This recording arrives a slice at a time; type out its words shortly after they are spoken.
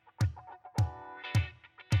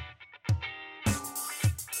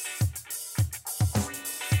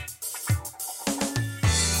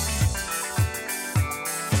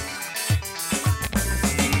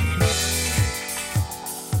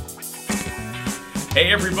Hey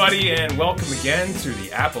everybody, and welcome again to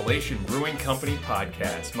the Appalachian Brewing Company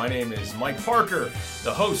podcast. My name is Mike Parker,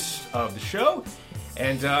 the host of the show,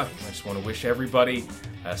 and I just want to wish everybody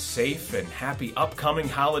a safe and happy upcoming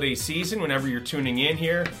holiday season whenever you're tuning in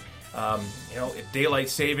here. Daylight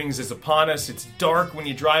savings is upon us. It's dark when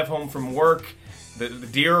you drive home from work. The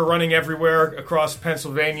deer are running everywhere across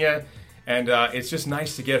Pennsylvania, and it's just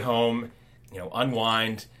nice to get home,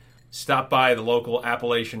 unwind, stop by the local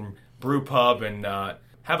Appalachian brew pub and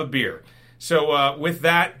have a beer. So with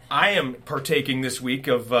that, I am partaking this week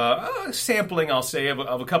of sampling, I'll say, of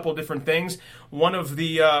a couple of different things. One of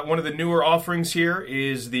the newer offerings here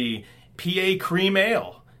is the PA Cream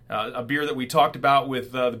Ale, a beer that we talked about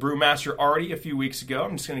with the brewmaster Artie a few weeks ago.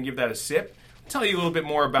 I'm just going to give that a sip. I'll tell you a little bit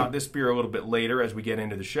more about this beer a little bit later as we get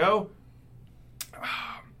into the show.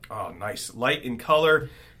 Oh, nice. Light in color,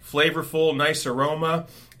 flavorful, nice aroma.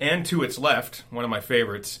 And to its left, one of my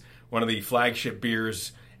favorites, one of the flagship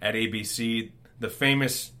beers at ABC, the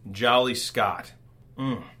famous Jolly Scott.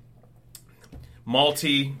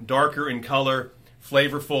 Malty, darker in color,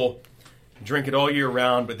 flavorful. Drink it all year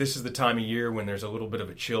round, but this is the time of year when there's a little bit of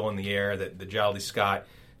a chill in the air that the Jolly Scott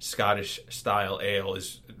Scottish-style ale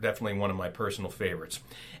is definitely one of my personal favorites.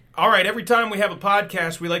 All right, every time we have a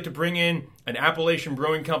podcast, we like to bring in an Appalachian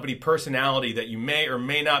Brewing Company personality that you may or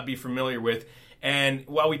may not be familiar with. And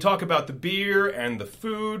while we talk about the beer and the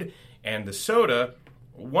food and the soda,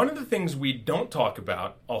 one of the things we don't talk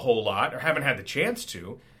about a whole lot, or haven't had the chance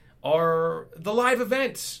to, are the live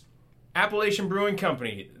events. Appalachian Brewing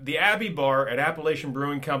Company, the Abbey Bar at Appalachian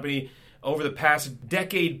Brewing Company, over the past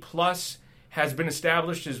decade plus, has been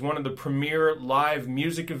established as one of the premier live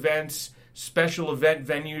music events, special event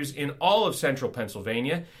venues in all of central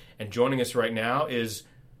Pennsylvania. And joining us right now is,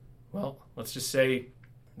 well, let's just say,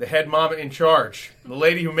 the head mama in charge, the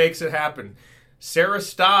lady who makes it happen. Sarah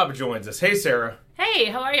Staub joins us. Hey, Sarah. Hey,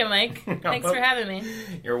 how are you, Mike? Thanks for having me.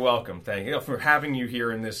 You're welcome. Thank you for having you here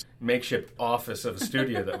in this makeshift office of a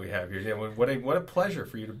studio that we have here. What a pleasure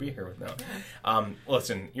for you to be here with now.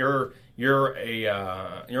 Listen, you're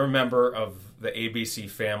a member of the ABC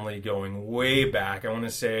family going way back. I want to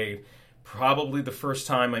say probably the first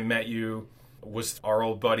time I met you was our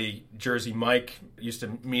old buddy Jersey Mike. Used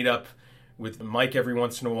to meet up with Mike every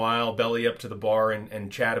once in a while, belly up to the bar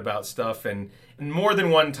and chat about stuff. And more than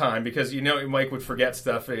one time, because Mike would forget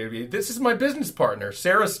stuff. This is my business partner,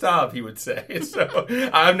 Sarah Staub, he would say. So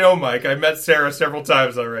I know Mike. I met Sarah several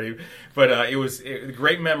times already. But it was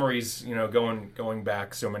great memories, going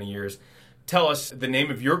back so many years. Tell us, the name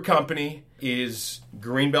of your company is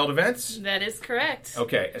Greenbelt Events? That is correct.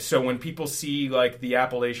 Okay, so when people see like the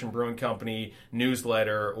Appalachian Brewing Company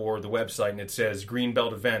newsletter or the website and it says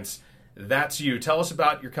Greenbelt Events, that's you. Tell us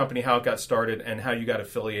about your company, how it got started, and how you got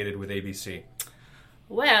affiliated with ABC.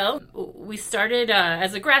 Well, we started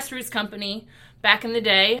as a grassroots company back in the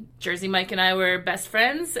day. Jersey Mike and I were best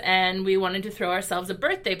friends, and we wanted to throw ourselves a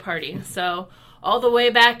birthday party. So all the way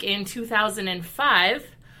back in 2005,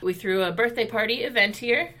 we threw a birthday party event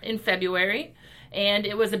here in February, and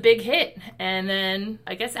it was a big hit. And then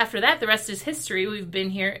I guess after that, the rest is history. We've been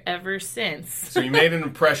here ever since. So you made an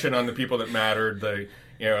impression on the people that mattered, the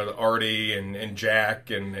Artie and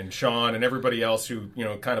Jack and Sean and everybody else who,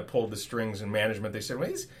 kind of pulled the strings in management. They said,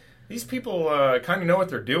 well, these people kind of know what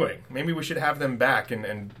they're doing. Maybe we should have them back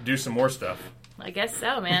and do some more stuff. I guess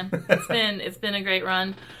so, man. It's been a great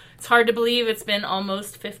run. It's hard to believe it's been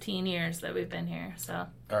almost 15 years that we've been here. So.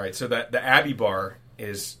 All right, so the Abbey Bar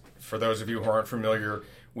is, for those of you who aren't familiar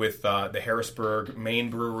with the Harrisburg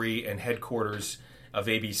main brewery and headquarters of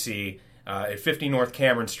ABC, at 50 North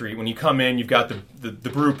Cameron Street. When you come in, you've got the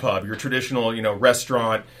brew pub, your traditional,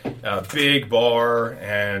 restaurant, big bar,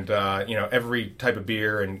 and, every type of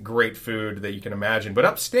beer and great food that you can imagine. But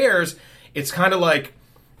upstairs, it's kind of like,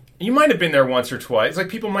 you might have been there once or twice. It's like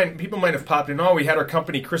people might have popped in, oh, we had our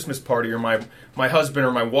company Christmas party, or my husband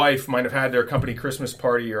or my wife might have had their company Christmas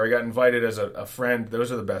party, or I got invited as a friend.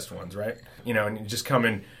 Those are the best ones, right? And you just come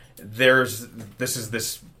in, this is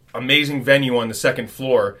this amazing venue on the second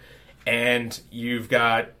floor, and you've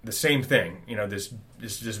got the same thing,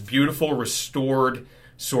 this beautiful, restored,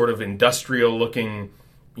 sort of industrial-looking,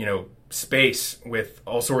 space with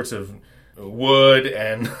all sorts of wood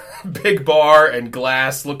and big bar and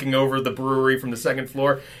glass looking over the brewery from the second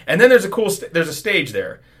floor. And then there's a stage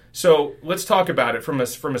there. So let's talk about it from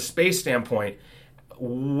a space standpoint.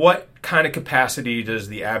 What kind of capacity does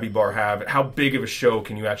the Abbey Bar have? How big of a show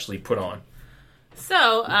can you actually put on?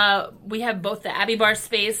 So we have both the Abbey Bar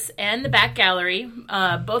space and the back gallery.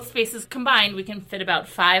 Both spaces combined, we can fit about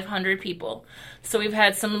 500 people. So we've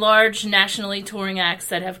had some large nationally touring acts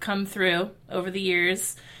that have come through over the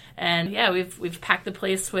years. And yeah, we've packed the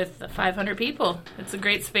place with 500 people. It's a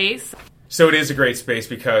great space. So it is a great space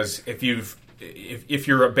because if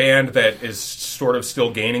you're a band that is sort of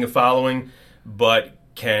still gaining a following, but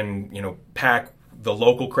can pack the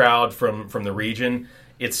local crowd from the region,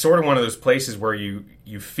 it's sort of one of those places where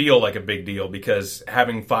you feel like a big deal because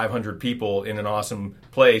having 500 people in an awesome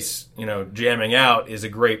place, jamming out is a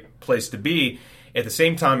great place to be. At the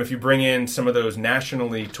same time, if you bring in some of those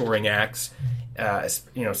nationally touring acts,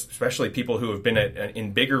 especially people who have been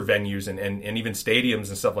in bigger venues and even stadiums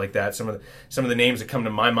and stuff like that. Some of the names that come to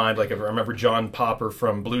my mind, like I remember John Popper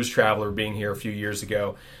from Blues Traveler being here a few years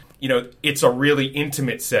ago. It's a really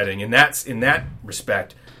intimate setting, and that's in that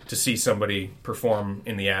respect to see somebody perform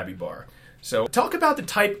in the Abbey Bar. So talk about the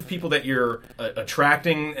type of people that you're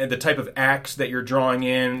attracting and the type of acts that you're drawing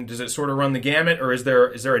in. Does it sort of run the gamut, or is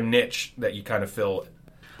there a niche that you kind of fill?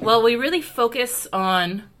 Well, we really focus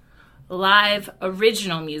on live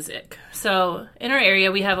original music. So in our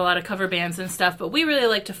area, we have a lot of cover bands and stuff, but we really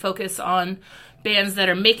like to focus on bands that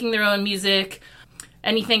are making their own music,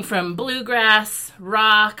 anything from bluegrass,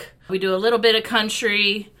 rock. We do a little bit of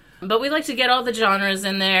country, but we like to get all the genres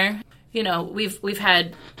in there. We've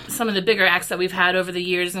had some of the bigger acts that we've had over the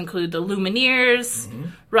years include the Lumineers,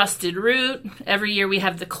 Rusted Root. Every year we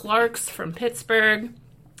have the Clarks from Pittsburgh.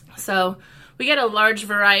 So we get a large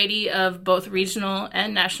variety of both regional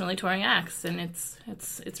and nationally touring acts, and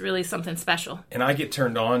it's really something special. And I get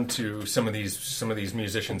turned on to some of these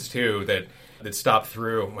musicians too that stop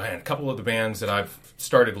through. Man, a couple of the bands that I've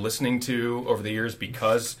started listening to over the years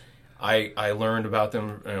because I learned about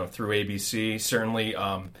them through ABC. Certainly,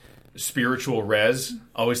 Spiritual Res.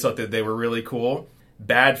 Always thought that they were really cool.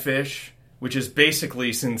 Badfish, which is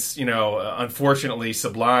basically, since, unfortunately,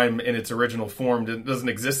 Sublime in its original form doesn't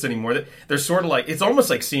exist anymore. They're sort of like, it's almost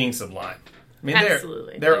like seeing Sublime. I mean,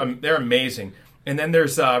 absolutely, they're amazing. And then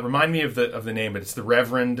there's remind me of the name, but it's the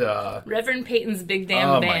Reverend Peyton's Big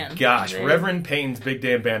Damn Band. Oh my gosh, Reverend Peyton's Big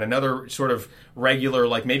Damn Band, another sort of regular,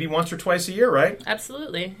 like maybe once or twice a year, right?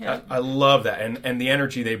 Absolutely. Yeah. I love that and the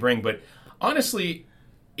energy they bring. But honestly,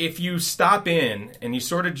 if you stop in and you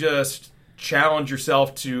sort of just challenge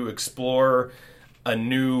yourself to explore a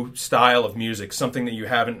new style of music, something that you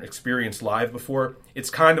haven't experienced live before, it's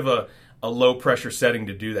kind of a low pressure setting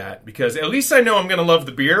to do that, because at least I know I'm going to love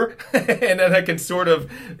the beer and then I can sort of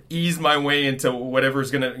ease my way into whatever's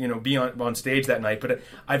going to be on stage that night. But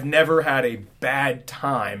I've never had a bad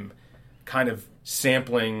time kind of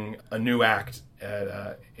sampling a new act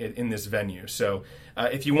in this venue. So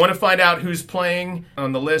if you want to find out who's playing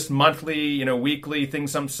on the list monthly, weekly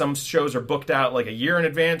things, some shows are booked out like a year in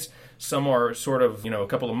advance. Some are sort of, a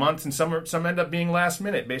couple of months, and some end up being last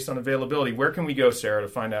minute based on availability. Where can we go, Sarah, to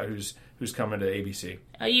find out who's coming to ABC?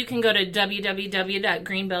 You can go to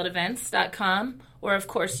www.greenbeltevents.com, or of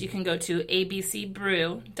course you can go to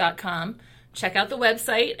abcbrew.com, check out the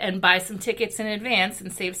website, and buy some tickets in advance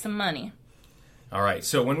and save some money. All right,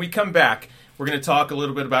 so when we come back, we're going to talk a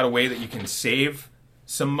little bit about a way that you can save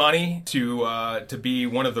some money to be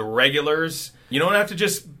one of the regulars. You don't have to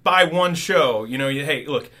just buy one show. Hey,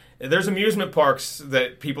 look, there's amusement parks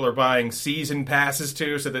that people are buying season passes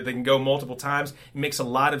to so that they can go multiple times. It makes a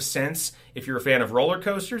lot of sense if you're a fan of roller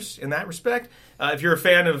coasters in that respect. If you're a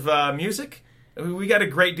fan of music, we got a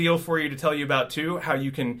great deal for you to tell you about too. How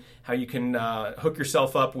you can hook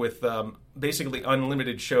yourself up with basically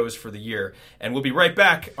unlimited shows for the year. And we'll be right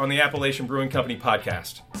back on the Appalachian Brewing Company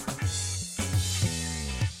podcast.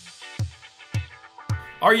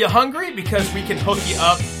 Are you hungry? Because we can hook you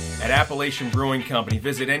up at Appalachian Brewing Company.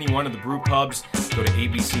 Visit any one of the brew pubs. Go to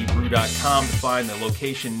abcbrew.com to find the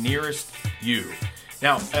location nearest you.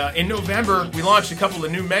 Now, in November, we launched a couple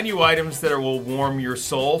of new menu items that will warm your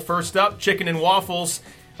soul. First up, chicken and waffles,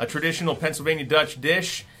 a traditional Pennsylvania Dutch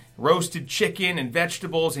dish. Roasted chicken and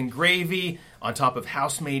vegetables and gravy on top of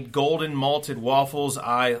house-made golden malted waffles.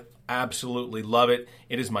 I absolutely love it.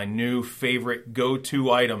 It is my new favorite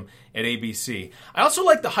go-to item at ABC. I also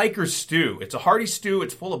like the Hiker's Stew. It's a hearty stew.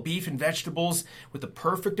 It's full of beef and vegetables with the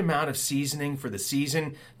perfect amount of seasoning for the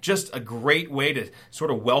season. Just a great way to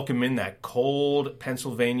sort of welcome in that cold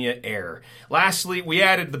Pennsylvania air. Lastly, we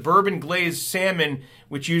added the bourbon glazed salmon,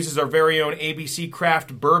 which uses our very own ABC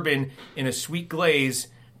craft bourbon in a sweet glaze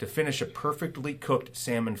to finish a perfectly cooked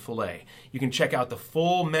salmon fillet. You can check out the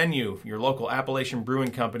full menu of your local Appalachian Brewing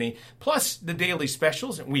Company, plus the daily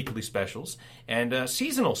specials and weekly specials and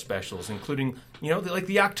seasonal specials, including, like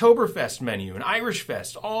the Oktoberfest menu and Irish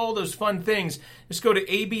Fest, all those fun things. Just go to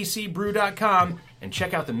abcbrew.com and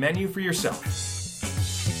check out the menu for yourself.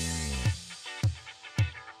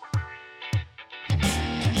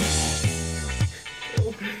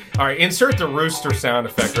 All right, insert the rooster sound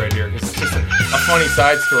effect right here, because it's just a funny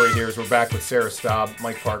side story here as we're back with Sarah Staub,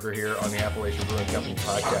 Mike Parker here on the Appalachian Brewing Company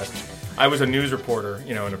podcast. I was a news reporter,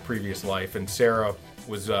 in a previous life, and Sarah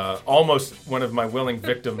was almost one of my willing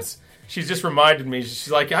victims. She's just reminded me,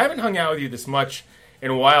 she's like, I haven't hung out with you this much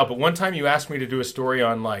in a while, but one time you asked me to do a story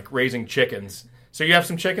on, raising chickens. So you have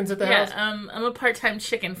some chickens at the house? Yeah, I'm a part-time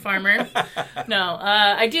chicken farmer. No,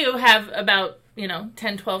 I do have about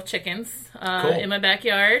 10, 12 chickens Cool. in my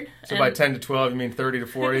backyard. So by 10 to 12, you mean 30 to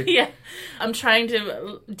 40? Yeah. I'm trying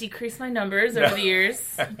to decrease my numbers over the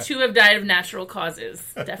years. 2 have died of natural causes.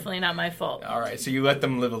 Definitely not my fault. All right, so you let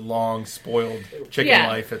them live a long, spoiled chicken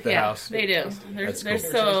life at the house. They do. They're Cool.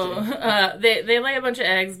 so... they lay a bunch of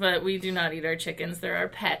eggs, but we do not eat our chickens. They're our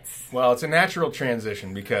pets. Well, it's a natural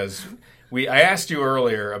transition because I asked you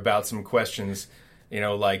earlier about some questions.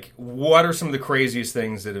 What are some of the craziest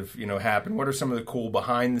things that have, happened? What are some of the cool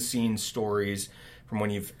behind-the-scenes stories from when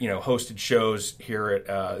you've, hosted shows here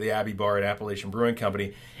at the Abbey Bar at Appalachian Brewing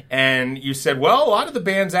Company? And you said, well, a lot of the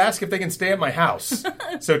bands ask if they can stay at my house.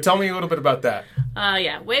 So tell me a little bit about that.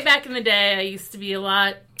 Way back in the day, I used to be a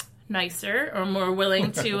lot nicer or more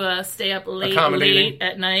willing to stay up late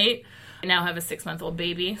at night. I now have a 6-month-old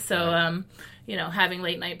baby, so... having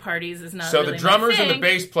late night parties is not so really the drummers my thing. and the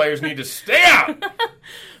bass players need to stay out.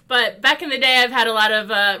 But back in the day, I've had a lot of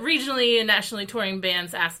regionally and nationally touring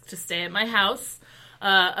bands ask to stay at my house.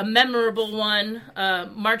 A memorable one,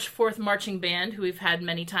 March 4th Marching Band, who we've had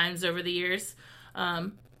many times over the years.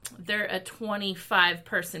 They're a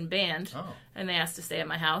 25-person band, and they asked to stay at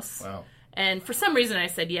my house. Wow. And for some reason, I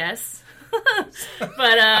said yes.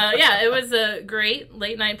 But it was a great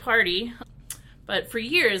late night party. But for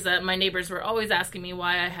years, my neighbors were always asking me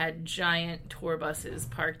why I had giant tour buses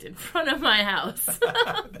parked in front of my house.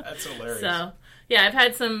 That's hilarious. So, I've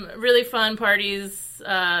had some really fun parties,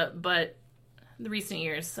 but the recent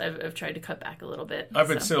years, I've tried to cut back a little bit. As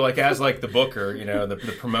the booker,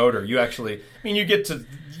 the promoter, you actually, you get to,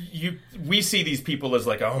 we see these people as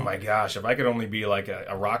oh my gosh, if I could only be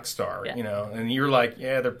a rock star, and you're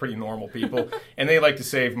they're pretty normal people, and they like to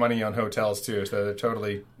save money on hotels too, so they're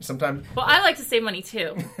totally, sometimes. Well, I like to save money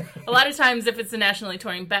too. A lot of times, if it's a nationally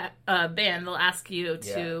touring band, they'll ask you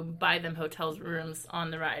to buy them hotel rooms on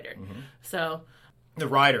the rider. Mm-hmm. So... The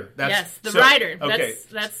rider. Rider. Okay.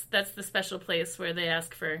 That's the special place where they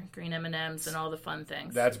ask for green M&Ms and all the fun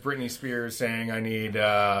things. That's Britney Spears saying, I need,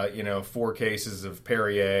 4 cases of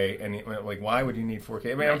Perrier. And, why would you need 4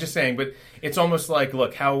 cases? I'm just saying, but it's almost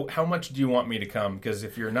look, how much do you want me to come? Because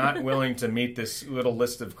if you're not willing to meet this little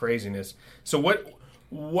list of craziness. So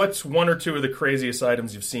what's 1 or 2 of the craziest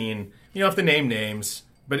items you've seen? You don't have to name names,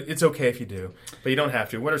 but it's okay if you do. But you don't have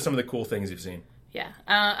to. What are some of the cool things you've seen? Yeah,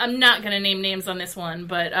 I'm not going to name names on this one,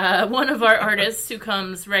 but one of our artists who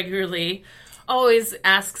comes regularly always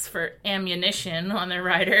asks for ammunition on their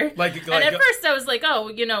rider. And at first I was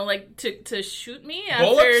to shoot me after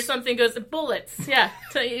bullets? Something goes... Bullets, yeah.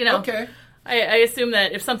 Okay. I assume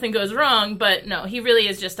that if something goes wrong, but no, he really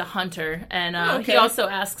is just a hunter. And he also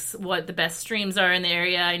asks what the best streams are in the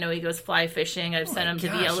area. I know he goes fly fishing. I've sent him to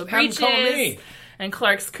the Yellow Breeches and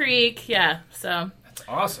Clark's Creek. Yeah, so... That's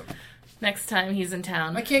awesome. Next time he's in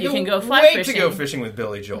town, I can't can go fly fishing. Wait to go fishing with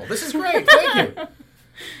Billy Joel. This is great. Thank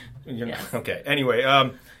you. Yes. Okay. Anyway,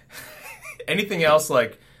 anything else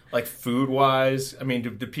like food-wise?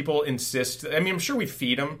 Do people insist? I'm sure we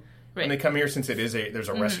feed them when they come here since there's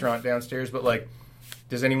a restaurant downstairs. But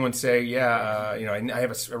does anyone say, I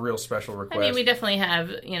have a real special request? We definitely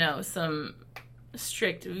have some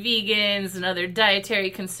strict vegans and other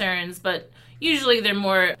dietary concerns, but. Usually they're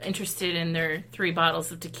more interested in their 3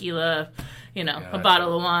 bottles of tequila, a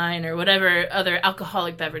bottle of wine or whatever other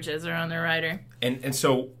alcoholic beverages are on their rider. And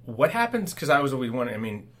so what happens, because I was always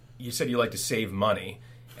wondering, you said you like to save money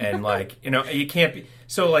and you can't be,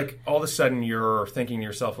 so all of a sudden you're thinking to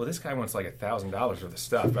yourself, well, this guy wants $1,000 worth of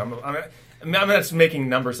stuff. I'm not just making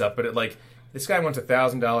numbers up, but this guy wants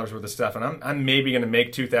 $1,000 worth of stuff and I'm maybe going to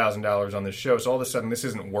make $2,000 on this show. So all of a sudden this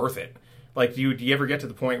isn't worth it. Do you ever get to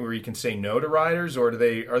the point where you can say no to riders, or are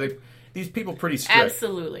they these people pretty strict?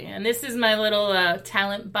 Absolutely, and this is my little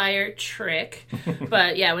talent buyer trick.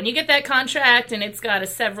 But when you get that contract and it's got a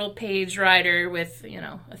several-page rider with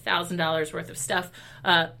 $1,000 worth of stuff,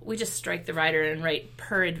 we just strike the rider and write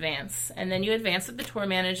per advance, and then you advance with the tour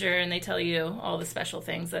manager, and they tell you all the special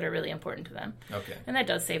things that are really important to them. Okay, and that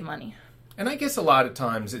does save money. And I guess a lot of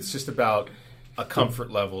times it's just about a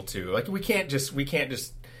comfort level too. We can't just.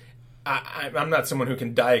 I'm not someone who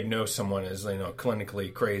can diagnose someone as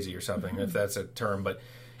clinically crazy or something, if that's a term. But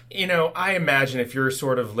I imagine if you're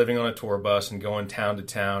sort of living on a tour bus and going town to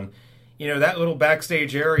town, that little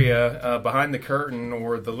backstage area behind the curtain,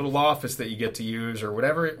 or the little office that you get to use, or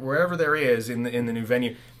wherever there is in the new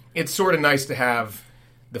venue, it's sort of nice to have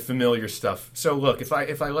the familiar stuff. So look, if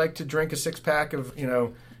I like to drink a 6-pack of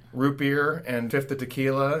root beer and fifth of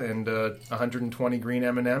tequila and 120 green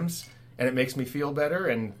M&Ms, and it makes me feel better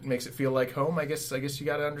and makes it feel like home, I guess you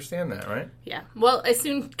got to understand that, right? Yeah. Well, I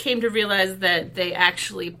soon came to realize that they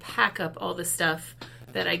actually pack up all the stuff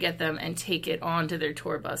that I get them and take it onto their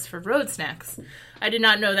tour bus for road snacks. I did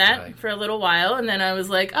not know that for a little while, and then I was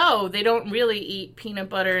like, oh, they don't really eat peanut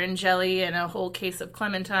butter and jelly and a whole case of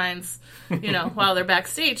clementines, while they're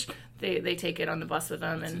backstage. They take it on the bus with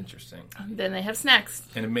them. That's and interesting. Then they have snacks.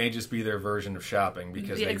 And it may just be their version of shopping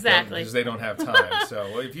because they don't have time.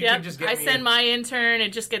 So if you can just get send my intern,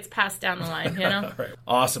 it just gets passed down the line, Right.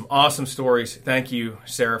 Awesome stories. Thank you,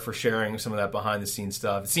 Sarah, for sharing some of that behind-the-scenes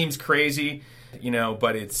stuff. It seems crazy,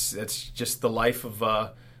 but it's just the life of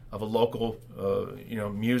a local,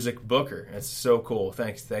 music booker. It's so cool.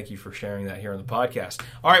 Thank you for sharing that here on the podcast.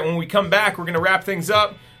 All right, when we come back, we're going to wrap things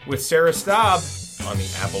up with Sarah Staub on the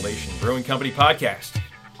Appalachian Brewing Company podcast.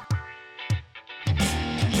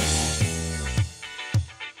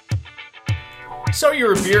 So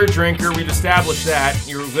you're a beer drinker. We've established that.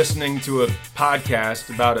 You're listening to a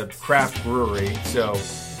podcast about a craft brewery. So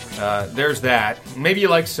there's that. Maybe you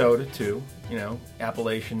like soda, too.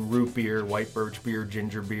 Appalachian root beer, white birch beer,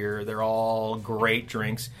 ginger beer. They're all great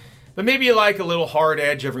drinks. But maybe you like a little hard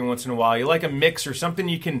edge every once in a while. You like a mix or something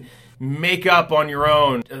you can make up on your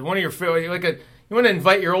own. One of your you want to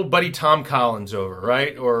invite your old buddy Tom Collins over,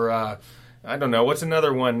 right? Or I don't know, what's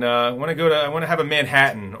another one? I want to have a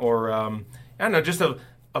Manhattan, or I don't know, just a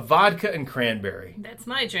vodka and cranberry. That's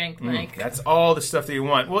my drink, Mike. That's all the stuff that you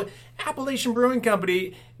want. Well, Appalachian Brewing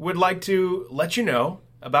Company would like to let you know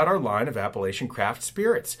about our line of Appalachian craft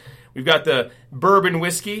spirits. We've got the bourbon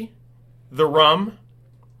whiskey, the rum,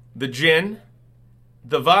 the gin,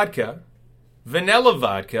 the vodka, vanilla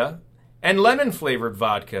vodka, and lemon-flavored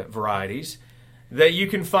vodka varieties that you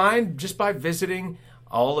can find just by visiting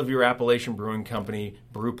all of your Appalachian Brewing Company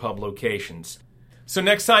brew pub locations. So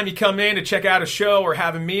next time you come in to check out a show or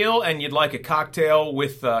have a meal and you'd like a cocktail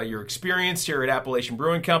with your experience here at Appalachian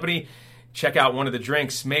Brewing Company, check out one of the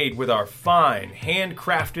drinks made with our fine,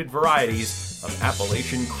 handcrafted varieties of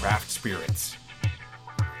Appalachian craft spirits.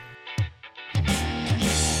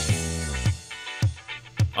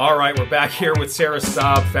 All right, we're back here with Sarah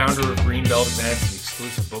Staub, founder of Greenbelt Events, the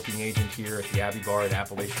exclusive booking agent here at the Abbey Bar at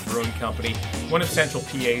Appalachian Brewing Company, one of Central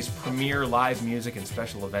PA's premier live music and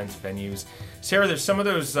special events venues. Sarah, there's some of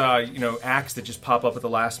those acts that just pop up at the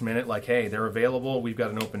last minute, like, hey, they're available, we've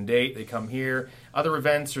got an open date, they come here. Other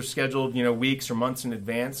events are scheduled, weeks or months in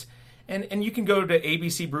advance. And you can go to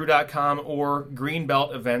abcbrew.com or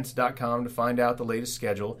greenbeltevents.com to find out the latest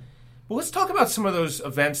schedule. Well, let's talk about some of those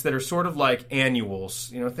events that are sort of like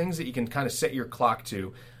annuals, things that you can kind of set your clock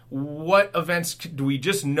to. What events do we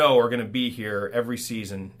just know are going to be here every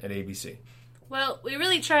season at ABC? Well, we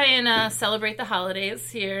really try and celebrate the holidays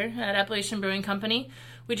here at Appalachian Brewing Company.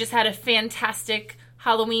 We just had a fantastic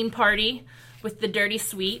Halloween party with the Dirty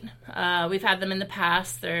Sweet. We've had them in the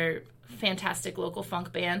past. They're a fantastic local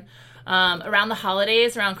funk band. Around the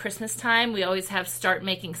holidays, around Christmas time, we always have Start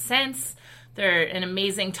Making Sense. They're an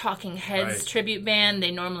amazing Talking Heads tribute band.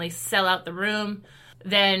 They normally sell out the room.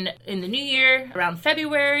 Then in the new year, around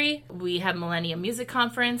February, we have Millennium Music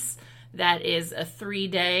Conference. That is a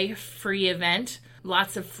 3-day free event.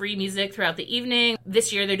 Lots of free music throughout the evening.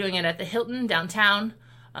 This year they're doing it at the Hilton downtown.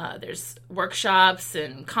 There's workshops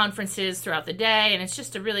and conferences throughout the day, and it's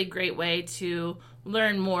just a really great way to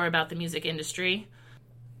learn more about the music industry.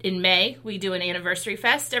 In May, we do an Anniversary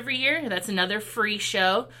Fest every year. That's another free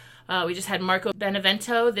show. We just had Marco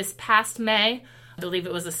Benevento this past May. I believe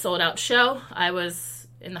it was a sold-out show. I was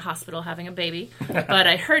in the hospital having a baby, but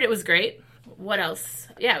I heard it was great. What else?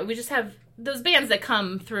 Yeah, we just have those bands that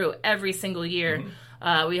come through every single year.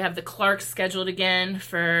 Mm-hmm. We have the Clarks scheduled again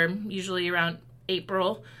for usually around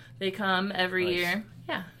April. They come every year.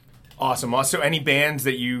 Yeah. Awesome. Also, any bands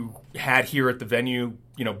that you had here at the venue,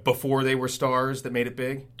 before they were stars that made it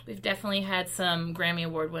big? We've definitely had some Grammy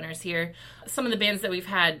Award winners here. Some of the bands that we've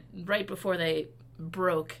had right before they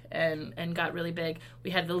broke and got really big.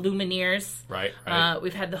 We had the Lumineers. Right.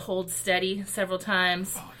 We've had the Hold Steady several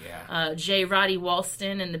times. Oh, yeah. J. Roddy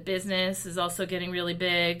Walston and The Business is also getting really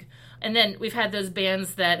big. And then we've had those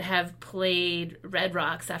bands that have played Red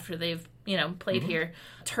Rocks after they've, played here.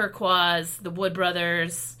 Turquoise, the Wood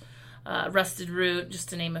Brothers, Rusted Root, just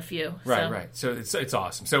to name a few. Right. So it's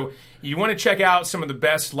awesome. So you want to check out some of the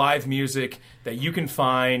best live music that you can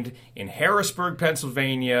find in Harrisburg,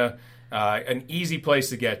 Pennsylvania, An easy place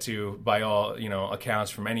to get to by all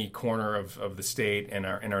accounts from any corner of the state and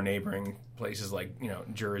our neighboring places like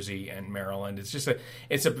Jersey and Maryland. It's just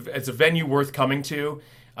it's a venue worth coming to.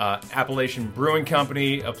 Appalachian Brewing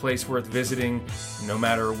Company, a place worth visiting, no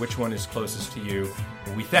matter which one is closest to you.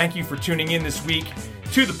 We thank you for tuning in this week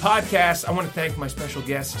to the podcast. I want to thank my special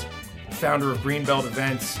guest, founder of Greenbelt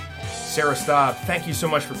Events, Sarah Staub. Thank you so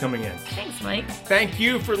much for coming in. Thanks, Mike. Thank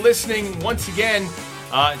you for listening once again.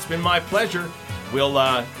 It's been my pleasure. We'll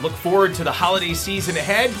look forward to the holiday season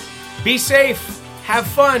ahead. Be safe, have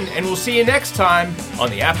fun, and we'll see you next time on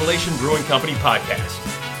the Appalachian Brewing Company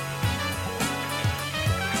podcast.